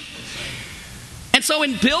 And so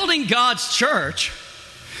in building God's church,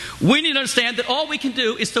 we need to understand that all we can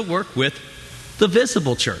do is to work with the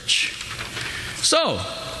visible church. So,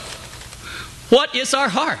 what is our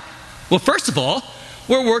heart? Well, first of all,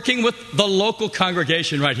 we're working with the local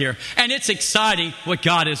congregation right here. And it's exciting what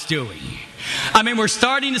God is doing. I mean, we're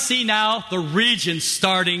starting to see now the region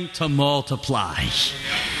starting to multiply.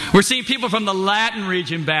 We're seeing people from the Latin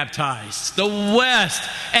region baptized, the West,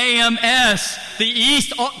 AMS, the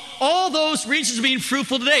East, all those regions are being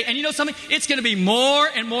fruitful today. And you know something? It's going to be more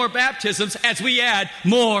and more baptisms as we add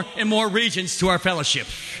more and more regions to our fellowship.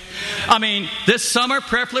 I mean, this summer,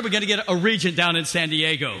 prayerfully, we're going to get a region down in San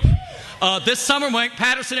Diego. This summer, when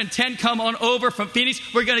Patterson and 10 come on over from Phoenix,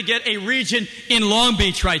 we're going to get a region in Long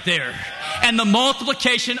Beach right there. And the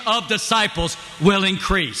multiplication of disciples will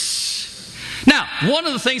increase. Now, one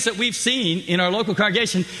of the things that we've seen in our local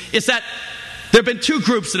congregation is that there have been two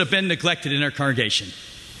groups that have been neglected in our congregation.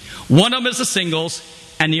 One of them is the singles,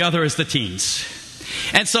 and the other is the teens.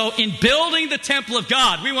 And so in building the temple of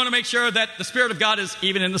God, we want to make sure that the Spirit of God is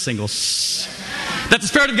even in the singles. That the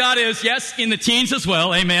Spirit of God is, yes, in the teens as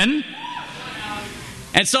well. Amen.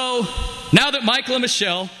 And so now that Michael and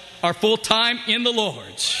Michelle are full-time in the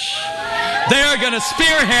Lord, they are going to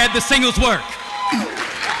spearhead the singles work.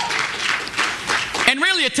 And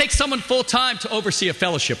really, it takes someone full-time to oversee a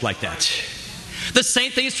fellowship like that. The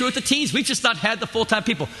same thing is true with the teens. We've just not had the full-time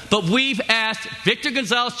people. But we've asked Victor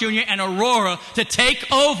Gonzalez Jr. and Aurora to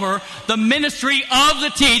take over the ministry of the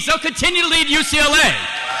teens. They'll continue to lead UCLA.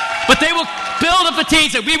 But they will build up the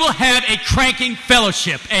teens and we will have a cranking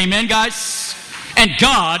fellowship. Amen, guys? And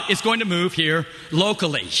God is going to move here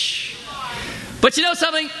locally. But you know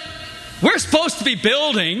something? We're supposed to be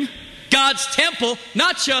building God's temple,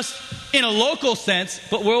 not just in a local sense,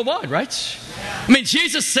 but worldwide, right? I mean,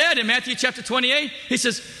 Jesus said in Matthew chapter 28, he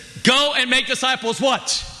says, go and make disciples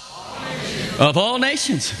what? Of all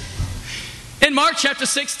nations. In Mark chapter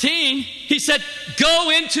 16, he said,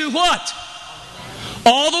 go into what?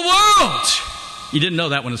 All the world. You didn't know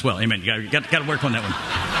that one as well. Amen. You got to work on that one.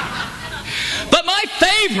 But my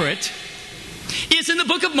favorite is in the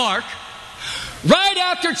book of Mark, right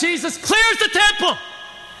after Jesus clears the temple.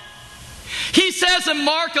 He says in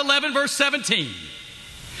Mark 11, verse 17,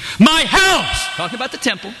 my house, talking about the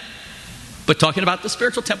temple, but talking about the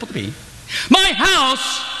spiritual temple to be, my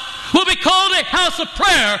house will be called a house of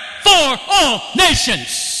prayer for all nations.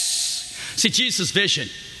 See, Jesus' vision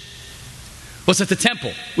was that the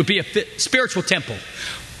temple would be a spiritual temple,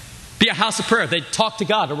 be a house of prayer. They'd talk to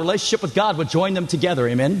God. A relationship with God would join them together.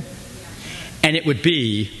 Amen? And it would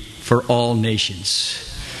be for all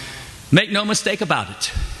nations. Make no mistake about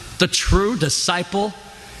it. The true disciple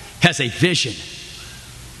has a vision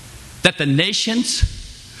that the nations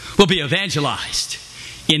will be evangelized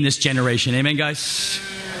in this generation. Amen, guys?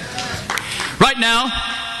 Right now,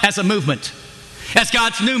 as a movement, as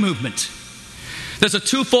God's new movement, there's a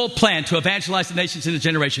twofold plan to evangelize the nations in the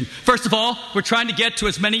generation. First of all, we're trying to get to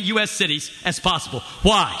as many U.S. cities as possible.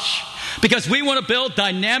 Why? Because we want to build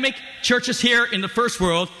dynamic churches here in the first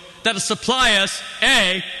world that'll supply us,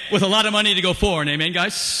 A, with a lot of money to go forward. Amen,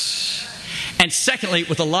 guys? And secondly,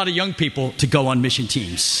 with a lot of young people to go on mission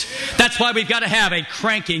teams. That's why we've got to have a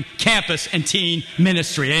cranking campus and teen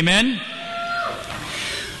ministry. Amen?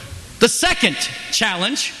 The second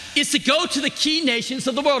challenge is to go to the key nations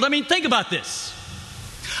of the world. I mean, think about this.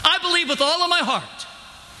 I believe with all of my heart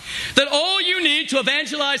that all you need to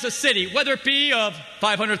evangelize a city, whether it be of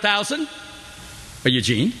 500,000 or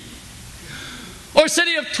Eugene, or a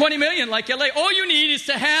city of 20 million like LA, all you need is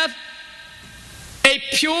to have a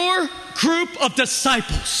pure group of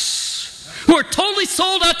disciples who are totally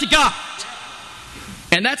sold out to God.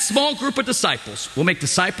 And that small group of disciples will make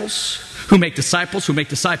disciples who make disciples who make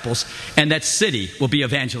disciples, and that city will be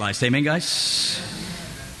evangelized. Amen, guys?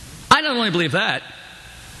 I not only believe that,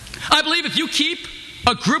 I believe if you keep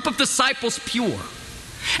a group of disciples pure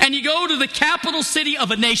and you go to the capital city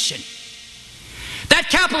of a nation, that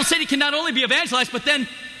capital city can not only be evangelized, but then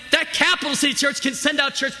that capital city church can send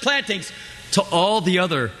out church plantings to all the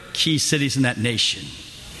other key cities in that nation.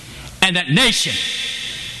 And that nation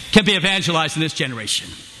can be evangelized in this generation.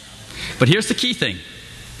 But here's the key thing.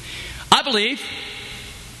 I believe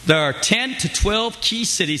there are 10 to 12 key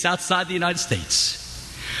cities outside the United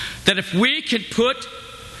States that if we could put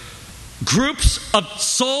groups of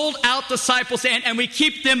sold out disciples in and we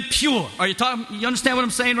keep them pure. You understand what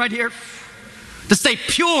I'm saying right here? To stay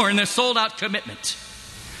pure in their sold out commitment.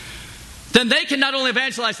 Then they can not only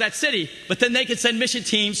evangelize that city, but then they can send mission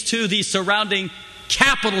teams to the surrounding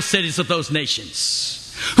capital cities of those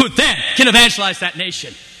nations, who then can evangelize that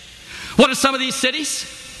nation. What are some of these cities?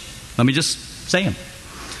 Let me just say them.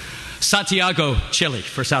 Santiago, Chile,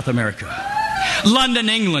 for South America. London,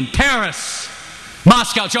 England. Paris,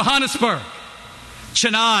 Moscow, Johannesburg.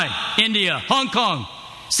 Chennai, India, Hong Kong,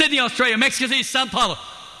 Sydney, Australia, Mexico City, Sao Paulo.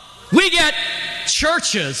 We get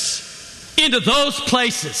churches into those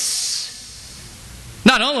places.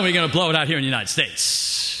 Not only are we going to blow it out here in the United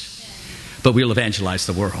States, but we'll evangelize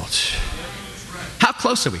the world. How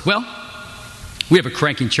close are we? Well, we have a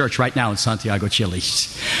cranking church right now in Santiago, Chile.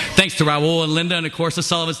 Thanks to Raul and Linda and, of course, the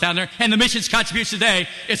Sullivans down there. And the missions contribution today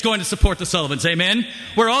is going to support the Sullivans. Amen?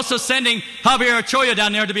 We're also sending Javier Ochoa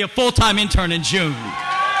down there to be a full-time intern in June.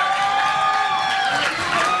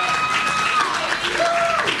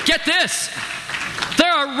 Get this.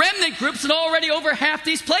 There are remnant groups in already over half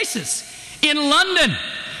these places. In London,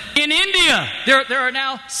 in India, there are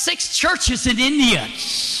now 6 churches in India.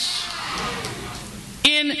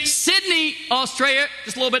 In Sydney, Australia,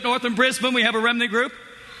 just a little bit north of Brisbane, we have a remnant group.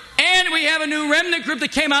 And we have a new remnant group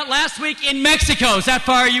that came out last week in Mexico. Is that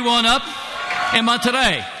far you on up? In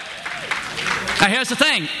Monterrey. Now here's the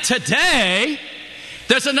thing. Today,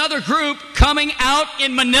 there's another group coming out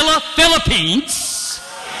in Manila, Philippines,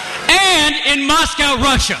 and in Moscow,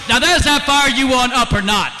 Russia. Now there's how far you on up or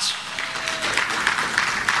not.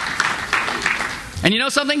 And you know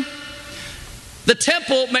something? The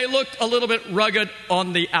temple may look a little bit rugged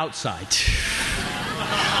on the outside.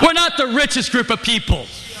 We're not the richest group of people.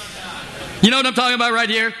 You know what I'm talking about right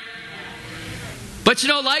here? But you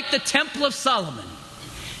know, like the Temple of Solomon,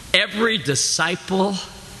 every disciple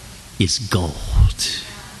is gold.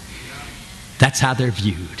 That's how they're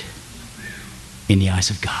viewed in the eyes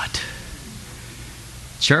of God.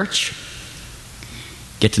 Church,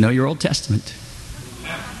 get to know your Old Testament.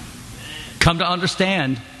 Come to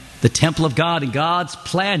understand the temple of God and God's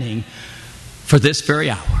planning for this very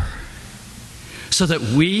hour, so that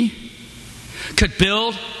we could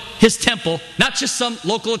build His temple, not just some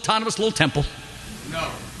local autonomous little temple,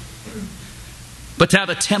 no, but to have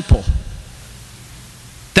a temple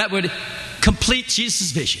that would complete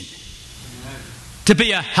Jesus' vision, to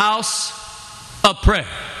be a house of prayer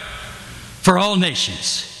for all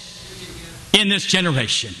nations in this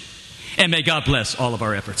generation. And may God bless all of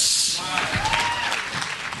our efforts.